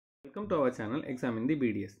Welcome to our channel Examine the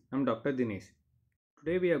BDS. I am Dr. Dinesh.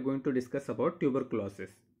 Today we are going to discuss about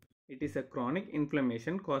tuberculosis. It is a chronic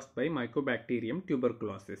inflammation caused by Mycobacterium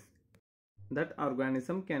tuberculosis. That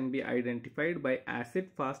organism can be identified by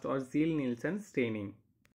acid-fast or Ziehl-Neelsen staining.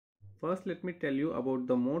 First, let me tell you about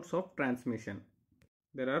the modes of transmission.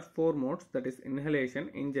 There are 4 modes, that is inhalation,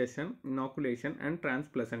 ingestion, inoculation and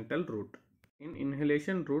transplacental route. In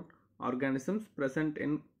inhalation route, organisms present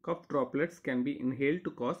in cough droplets can be inhaled to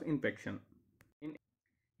cause infection.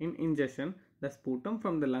 In ingestion, the sputum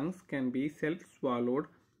from the lungs can be self-swallowed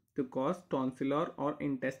to cause tonsillar or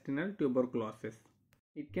intestinal tuberculosis.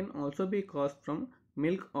 It can also be caused from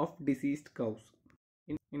milk of deceased cows.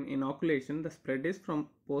 In inoculation, the spread is from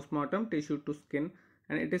postmortem tissue to skin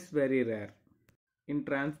and it is very rare. In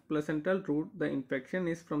transplacental route, the infection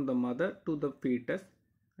is from the mother to the fetus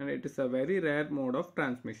and it is a very rare mode of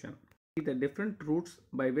transmission. The different routes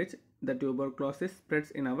by which the tuberculosis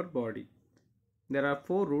spreads in our body. There are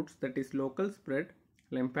 4 routes, that is local spread,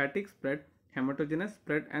 lymphatic spread, hematogenous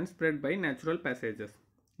spread and spread by natural passages.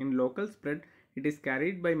 In local spread, it is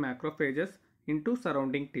carried by macrophages into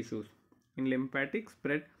surrounding tissues. In lymphatic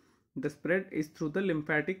spread, the spread is through the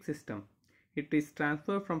lymphatic system. It is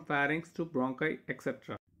transferred from pharynx to bronchi,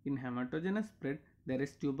 etc. In hematogenous spread, there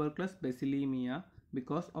is tuberculous basilemia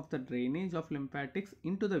because of the drainage of lymphatics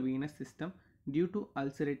into the venous system due to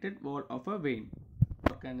ulcerated wall of a vein.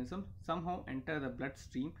 Organisms somehow enter the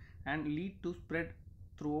bloodstream and lead to spread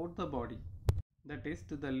throughout the body, that is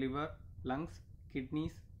to the liver, lungs,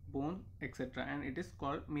 kidneys, bones, etc. and it is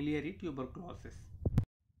called miliary tuberculosis.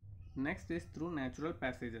 Next is through natural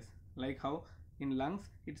passages, like how in lungs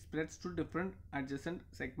it spreads to different adjacent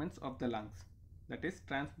segments of the lungs, that is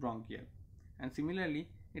transbronchial, and similarly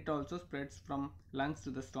it also spreads from lungs to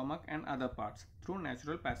the stomach and other parts through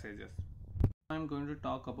natural passages. I am going to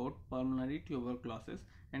talk about pulmonary tuberculosis,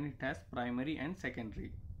 and it has primary and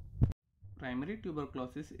secondary. Primary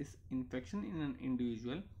tuberculosis is infection in an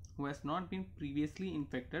individual who has not been previously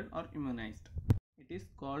infected or immunized. It is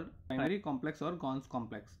called primary complex or Gons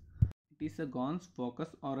complex. It is a Gons focus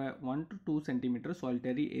or a 1 to 2 cm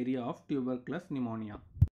solitary area of tuberculous pneumonia.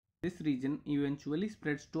 This region eventually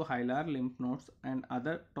spreads to hilar lymph nodes and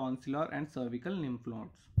other tonsillar and cervical lymph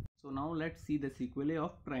nodes. So now let's see the sequelae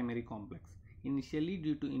of primary complex. Initially,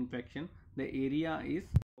 due to infection, the area is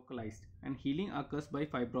localized and healing occurs by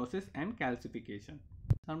fibrosis and calcification.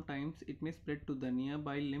 Sometimes it may spread to the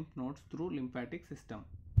nearby lymph nodes through lymphatic system.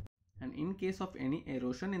 And in case of any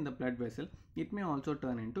erosion in the blood vessel, it may also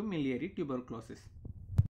turn into miliary tuberculosis,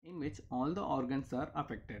 in which all the organs are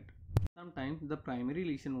affected. Sometimes the primary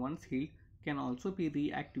lesion, once healed, can also be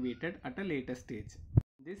reactivated at a later stage.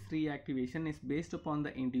 This reactivation is based upon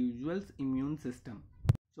the individual's immune system.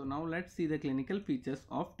 So now let's see the clinical features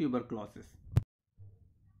of tuberculosis.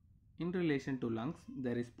 In relation to lungs,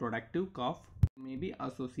 there is productive cough, may be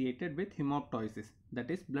associated with hemoptysis,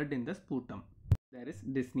 that is blood in the sputum. There is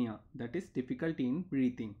dyspnea, that is difficulty in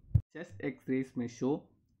breathing. Chest X-rays may show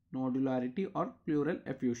nodularity or pleural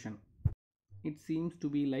effusion. It seems to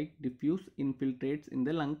be like diffuse infiltrates in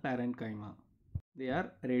the lung parenchyma. They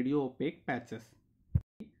are radio-opaque patches.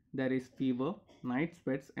 There is fever, night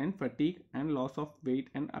sweats and fatigue and loss of weight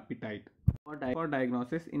and appetite. For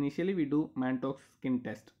diagnosis, initially we do Mantoux skin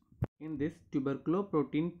test. In this,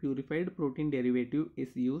 tuberculoprotein purified protein derivative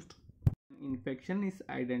is used. Infection is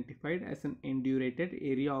identified as an indurated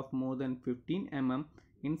area of more than 15 mm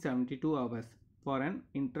in 72 hours for an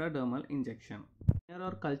intradermal injection. Here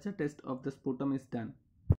or culture test of the sputum is done,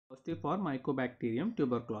 positive for Mycobacterium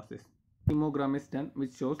tuberculosis. Hemogram is done,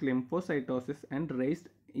 which shows lymphocytosis and raised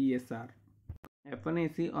ESR.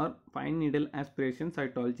 FNAC or fine needle aspiration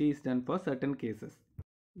cytology is done for certain cases.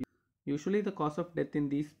 Usually the cause of death in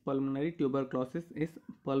these pulmonary tuberculosis is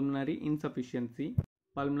pulmonary insufficiency,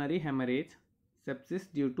 pulmonary hemorrhage, sepsis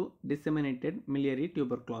due to disseminated miliary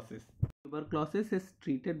tuberculosis. Tuberculosis is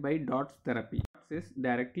treated by DOTS therapy. DOTS is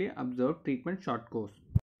directly observed treatment short course.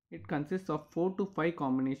 It consists of 4 to 5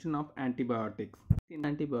 combination of antibiotics.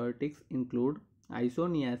 Antibiotics include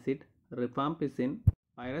isoniazid, rifampicin,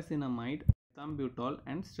 pyrazinamide, ethambutol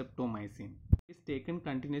and streptomycin. It is taken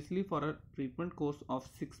continuously for a treatment course of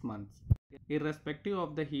 6 months. Irrespective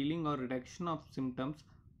of the healing or reduction of symptoms,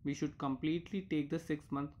 we should completely take the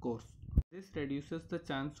 6-month course. This reduces the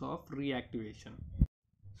chance of reactivation.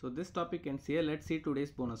 So this topic ends here. Let's see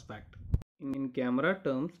today's bonus fact. In camera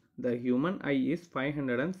terms, the human eye is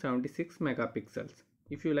 576 megapixels.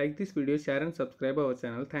 If you like this video, share and subscribe our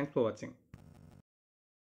channel. Thanks for watching.